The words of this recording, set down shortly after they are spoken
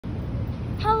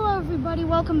Hello everybody,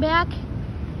 welcome back.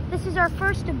 This is our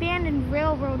first abandoned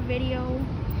railroad video.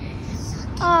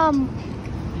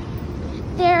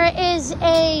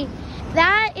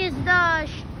 That is the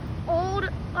old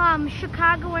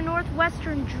Chicago and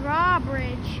Northwestern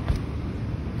drawbridge.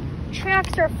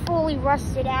 Tracks are fully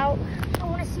rusted out. I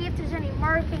want to see if there's any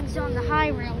markings on the high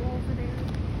rail over there.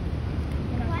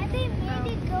 Why they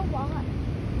made it go on?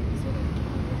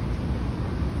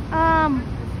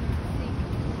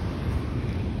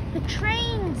 The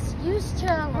trains used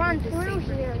to run through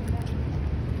here.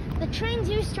 The trains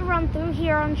used to run through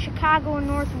here on Chicago and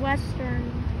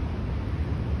Northwestern.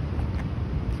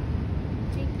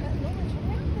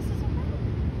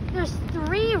 There's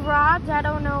 3 rods, I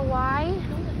don't know why.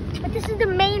 But this is the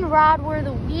main rod where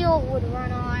the wheel would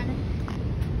run on.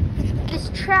 This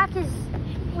track was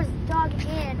dug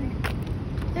in.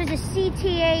 There's a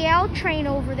CTAL train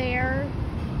over there.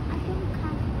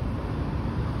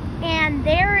 And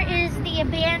there is the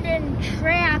abandoned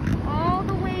track all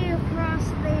the way across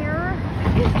there.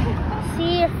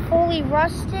 See it fully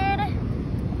rusted.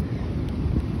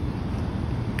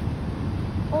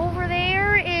 Over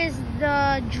there is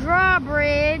the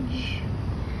drawbridge.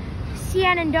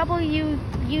 CN&W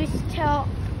used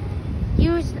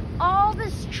all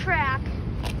this track.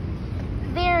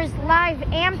 There's live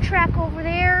Amtrak over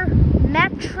there,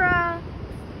 Metra.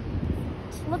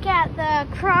 Look at the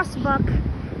crossbuck.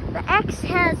 The X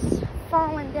has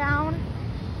fallen down.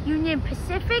 Union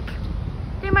Pacific,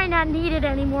 they might not need it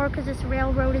anymore because this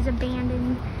railroad is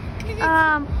abandoned.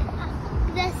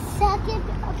 The second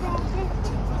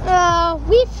abandoned?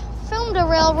 We've filmed a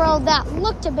railroad that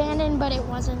looked abandoned, but it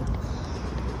wasn't.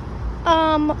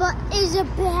 But is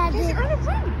abandoned.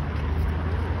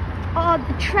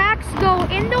 The tracks go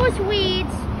in those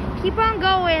weeds, keep on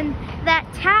going. That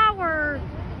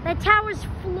tower's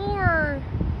floor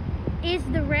is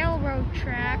the railroad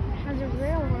track. Has a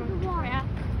railroad track.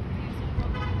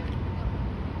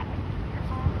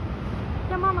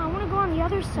 Yeah, Mama, I want to go on the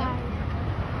other side.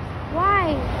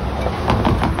 Why?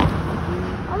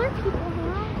 Other people,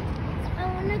 huh? I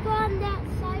want to go on that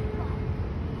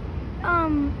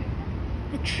sidewalk.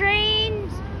 The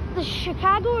trains, the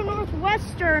Chicago and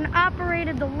Northwestern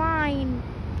operated the line,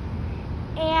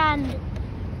 and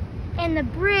the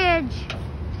bridge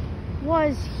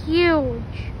was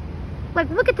huge. Like,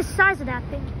 look at the size of that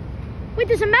thing. Wait,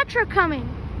 there's a Metro coming.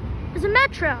 There's a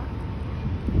Metro.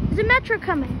 There's a Metro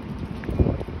coming.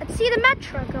 Let's see the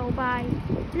Metro go by.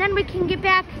 And then we can get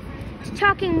back to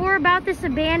talking more about this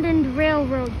abandoned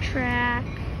railroad track.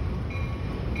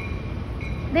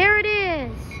 There it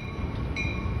is.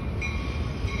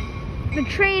 The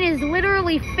train is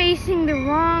literally facing the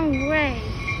wrong way.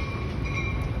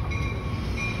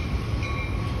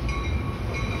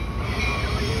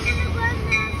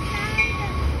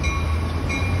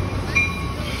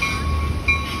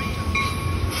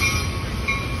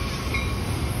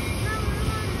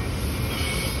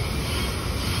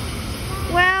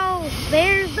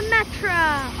 There's the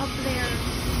Metra up there.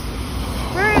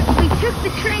 We took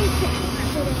the train today,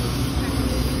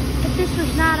 but this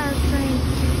was not our train.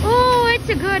 Oh, it's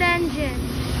a good engine.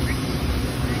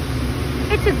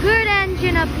 It's a good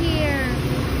engine up here.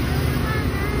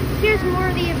 Here's more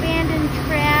of the abandoned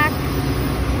track.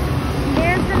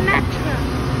 There's the Metra.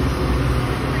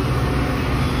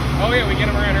 Oh yeah, we get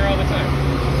them around here all the time.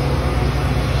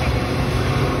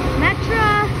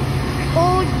 Metra,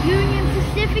 old Union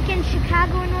Pacific and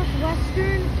Chicago and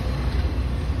Northwestern.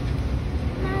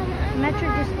 Metro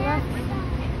just left.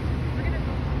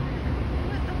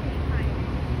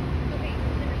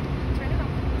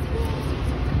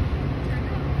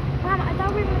 Mom, I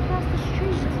thought we were going to cross the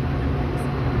street.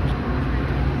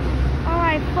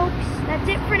 Alright folks, that's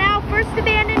it for now. First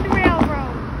abandoned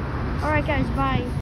railroad. Alright guys, bye.